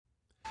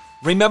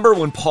Remember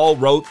when Paul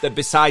wrote that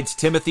besides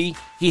Timothy,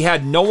 he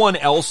had no one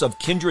else of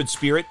kindred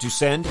spirit to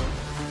send?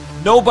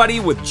 Nobody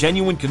with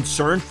genuine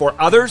concern for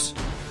others?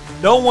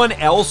 No one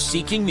else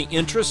seeking the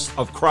interests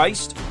of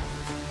Christ?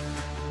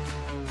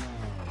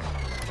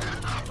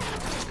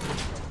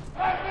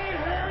 Let me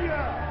hear you!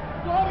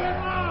 Slow it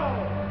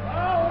low!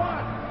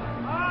 A1,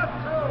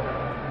 A2,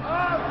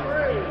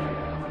 A3.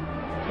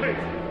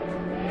 Please.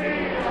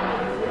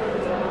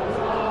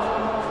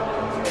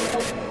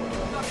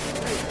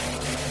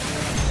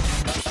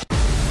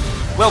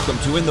 Welcome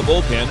to In the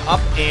Bullpen, Up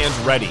and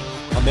Ready,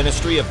 a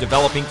ministry of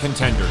developing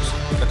contenders.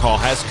 The call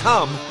has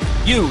come.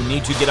 You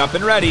need to get up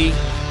and ready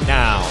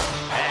now.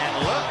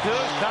 And look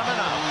who's coming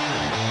up.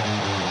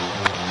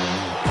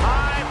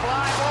 High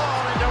fly ball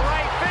into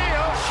right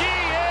field. She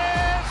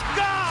is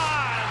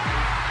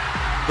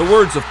gone. The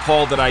words of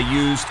Paul that I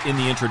used in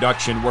the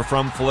introduction were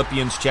from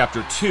Philippians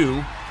chapter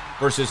 2,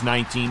 verses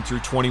 19 through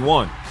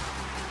 21.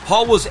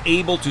 Paul was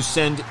able to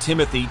send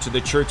Timothy to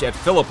the church at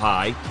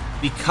Philippi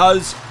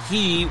because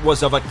he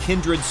was of a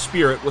kindred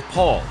spirit with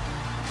Paul.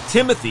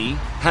 Timothy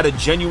had a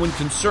genuine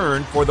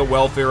concern for the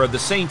welfare of the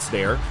saints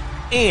there,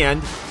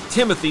 and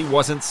Timothy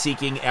wasn't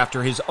seeking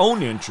after his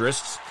own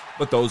interests,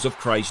 but those of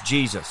Christ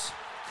Jesus.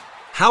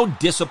 How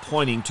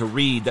disappointing to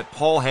read that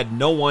Paul had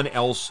no one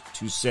else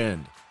to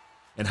send.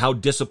 And how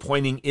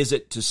disappointing is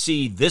it to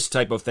see this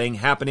type of thing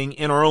happening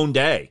in our own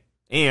day,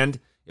 and,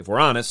 if we're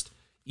honest,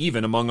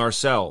 even among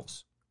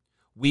ourselves.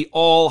 We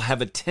all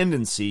have a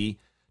tendency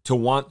to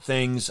want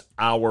things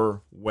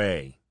our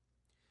way.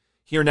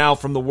 Hear now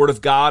from the Word of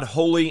God,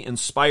 holy,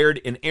 inspired,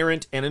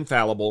 inerrant, and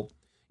infallible,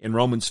 in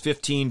Romans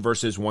 15,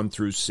 verses 1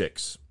 through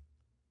 6.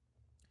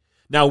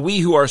 Now we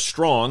who are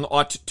strong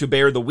ought to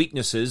bear the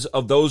weaknesses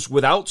of those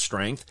without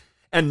strength,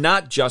 and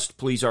not just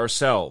please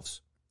ourselves.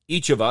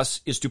 Each of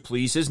us is to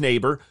please his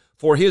neighbor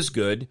for his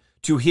good,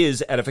 to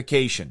his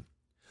edification.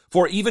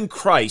 For even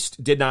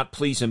Christ did not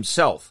please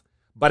himself,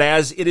 but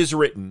as it is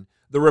written,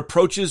 the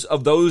reproaches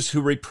of those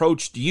who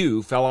reproached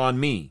you fell on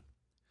me.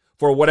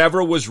 For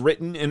whatever was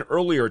written in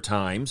earlier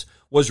times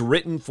was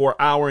written for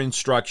our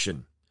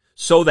instruction,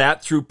 so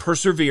that through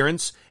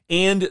perseverance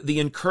and the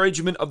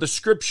encouragement of the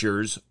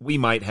Scriptures we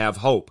might have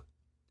hope.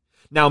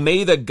 Now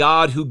may the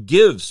God who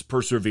gives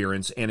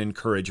perseverance and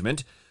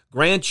encouragement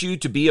grant you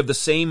to be of the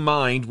same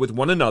mind with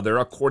one another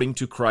according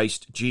to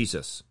Christ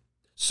Jesus,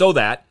 so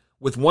that,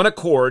 with one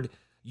accord,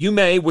 you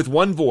may with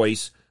one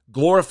voice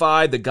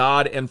glorify the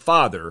God and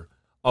Father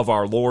of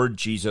our Lord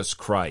Jesus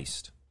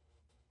Christ.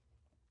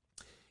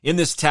 In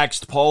this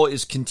text, Paul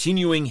is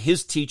continuing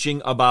his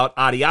teaching about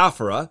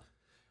adiaphora,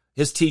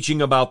 his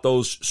teaching about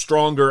those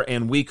stronger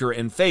and weaker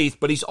in faith,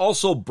 but he's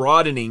also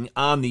broadening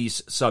on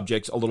these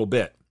subjects a little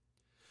bit.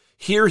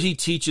 Here he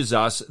teaches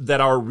us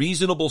that our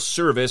reasonable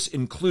service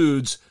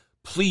includes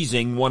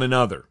pleasing one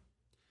another.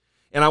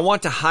 And I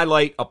want to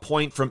highlight a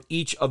point from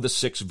each of the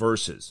 6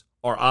 verses: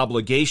 our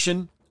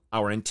obligation,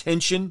 our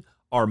intention,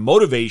 our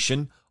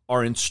motivation,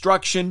 our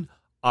instruction,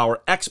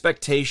 our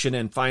expectation,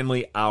 and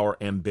finally, our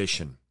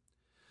ambition.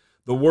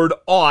 The word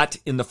ought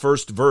in the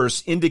first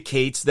verse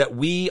indicates that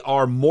we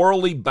are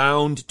morally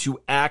bound to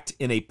act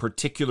in a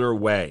particular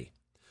way.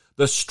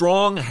 The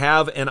strong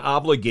have an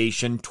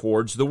obligation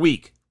towards the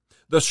weak.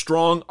 The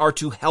strong are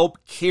to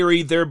help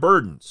carry their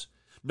burdens.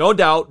 No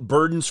doubt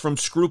burdens from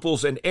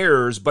scruples and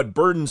errors, but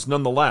burdens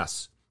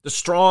nonetheless. The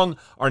strong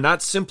are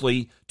not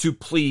simply to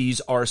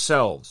please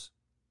ourselves.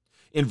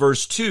 In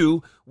verse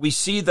 2, we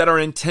see that our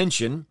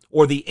intention,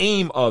 or the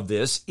aim of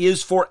this,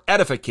 is for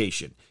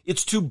edification.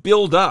 It's to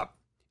build up.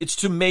 It's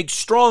to make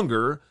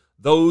stronger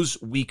those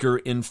weaker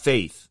in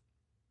faith.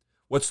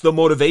 What's the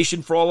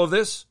motivation for all of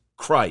this?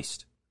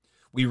 Christ.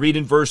 We read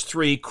in verse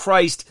 3,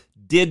 Christ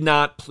did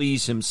not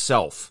please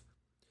himself,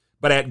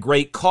 but at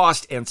great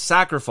cost and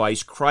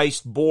sacrifice,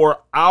 Christ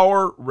bore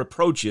our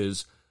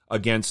reproaches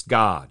against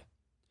God.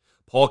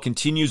 Paul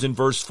continues in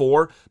verse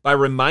 4 by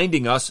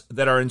reminding us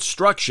that our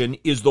instruction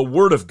is the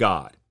Word of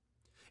God.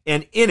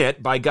 And in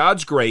it, by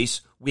God's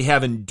grace, we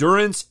have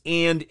endurance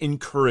and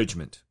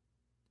encouragement.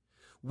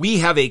 We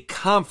have a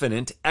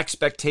confident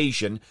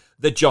expectation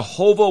that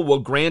Jehovah will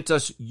grant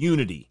us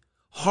unity,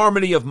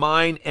 harmony of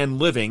mind and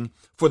living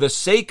for the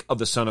sake of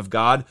the Son of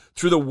God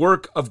through the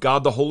work of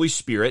God the Holy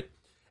Spirit,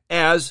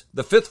 as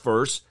the 5th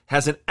verse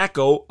has an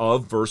echo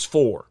of verse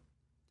 4.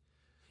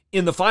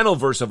 In the final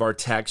verse of our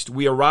text,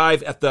 we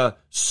arrive at the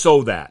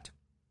so that.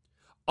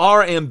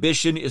 Our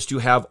ambition is to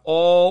have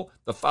all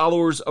the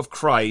followers of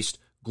Christ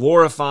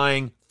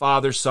glorifying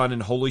Father, Son,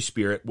 and Holy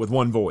Spirit with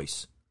one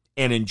voice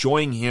and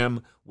enjoying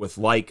him with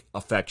like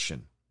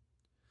affection.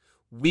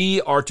 We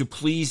are to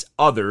please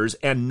others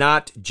and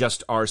not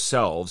just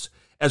ourselves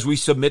as we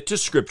submit to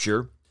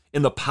Scripture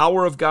in the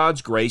power of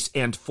God's grace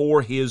and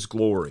for his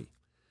glory.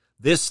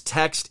 This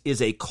text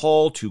is a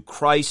call to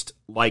Christ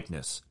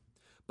likeness.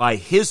 By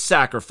his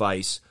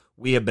sacrifice,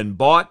 we have been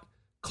bought,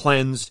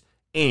 cleansed,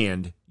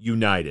 and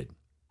united.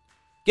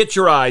 Get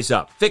your eyes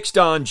up, fixed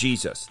on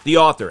Jesus, the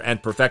author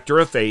and perfecter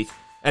of faith,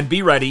 and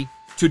be ready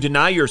to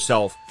deny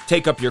yourself,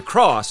 take up your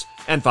cross,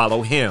 and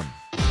follow him.